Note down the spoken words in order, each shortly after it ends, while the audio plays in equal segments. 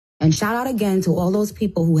And shout out again to all those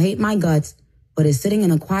people who hate my guts, but is sitting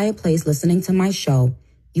in a quiet place listening to my show.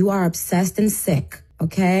 You are obsessed and sick,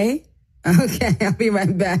 okay? Okay, I'll be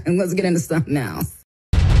right back and let's get into something else.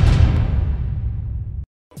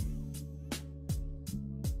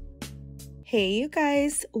 Hey you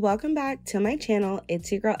guys, welcome back to my channel.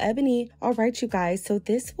 It's your girl Ebony. Alright you guys, so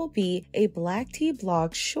this will be a black tea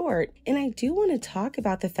blog short, and I do want to talk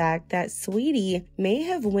about the fact that Saweetie may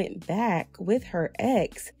have went back with her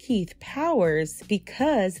ex, Keith Powers,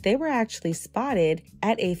 because they were actually spotted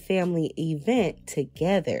at a family event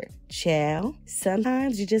together. Child,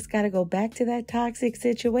 sometimes you just gotta go back to that toxic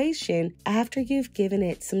situation after you've given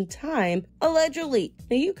it some time, allegedly.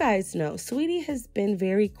 Now you guys know, Saweetie has been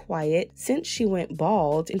very quiet since she went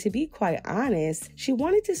bald, and to be quite honest, she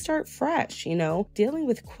wanted to start fresh, you know? Dealing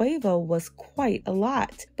with Quavo was quite a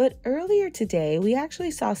lot. But earlier today, we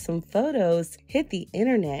actually saw some photos hit the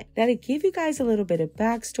internet. Now to give you guys a little bit of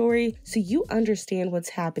backstory so you understand what's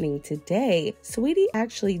happening today, Saweetie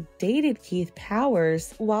actually dated Keith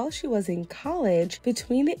Powers while she was in college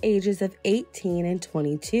between the ages of 18 and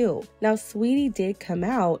 22. Now, Saweetie did come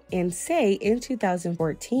out and say in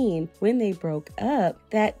 2014, when they broke up,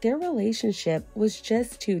 that their relationship was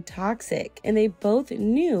just too toxic and they both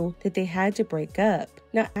knew that they had to break up.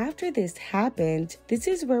 Now, after this happened, this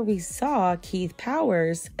is where we saw Keith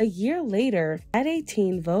Powers a year later at a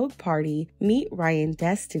Teen Vogue party meet Ryan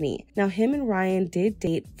Destiny. Now, him and Ryan did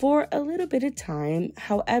date for a little bit of time.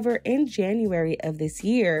 However, in January of this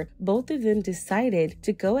year, both of them decided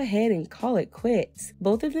to go ahead and call it quits.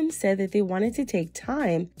 Both of them said that they wanted to take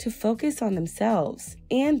time to focus on themselves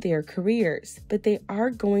and their careers, but they are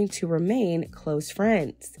going to remain close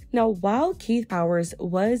friends. Now, while Keith Powers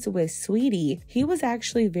was with Saweetie, he was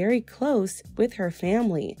actually very close with her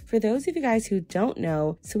family. For those of you guys who don't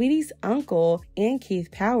know, Saweetie's uncle and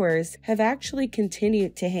Keith Powers have actually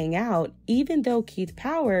continued to hang out, even though Keith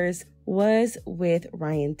Powers was with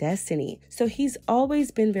Ryan Destiny. So he's always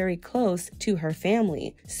been very close to her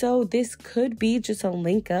family. So this could be just a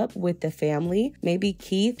link up with the family. Maybe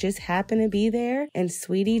Keith just happened to be there and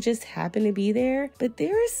Saweetie just happened to be there. But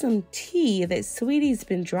there is some tea that Saweetie's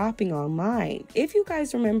been dropping online. If you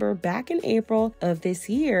guys remember, back in April of this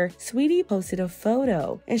year, Saweetie posted a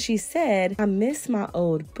photo and she said, "I miss my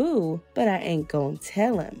old boo, but I ain't gonna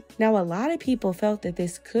tell him." Now, a lot of people felt that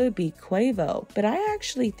this could be Quavo, but I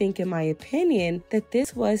actually think, in my opinion, that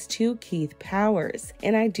this was to Keith Powers.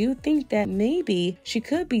 And I do think that maybe she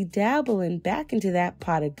could be dabbling back into that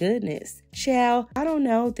pot of goodness. Child, I don't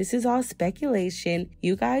know. This is all speculation.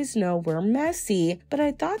 You guys know we're messy, but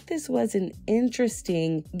I thought this was an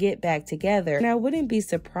interesting get back together. And I wouldn't be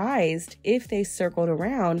surprised if they circled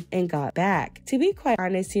around and got back. To be quite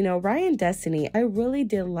honest, you know, Ryan Destiny, I really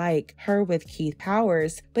did like her with Keith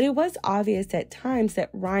Powers, but it was obvious at times that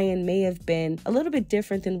Ryan may have been a little bit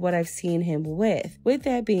different than what I've seen him with. With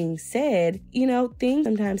that being said, you know, things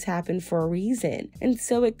sometimes happen for a reason. And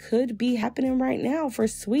so it could be happening right now for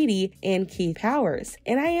Saweetie and Keith Powers.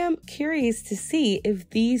 And I am curious to see if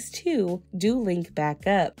these two do link back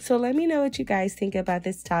up. So let me know what you guys think about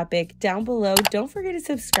this topic down below. Don't forget to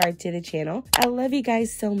subscribe to the channel. I love you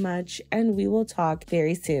guys so much, and we will talk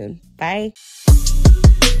very soon. Bye.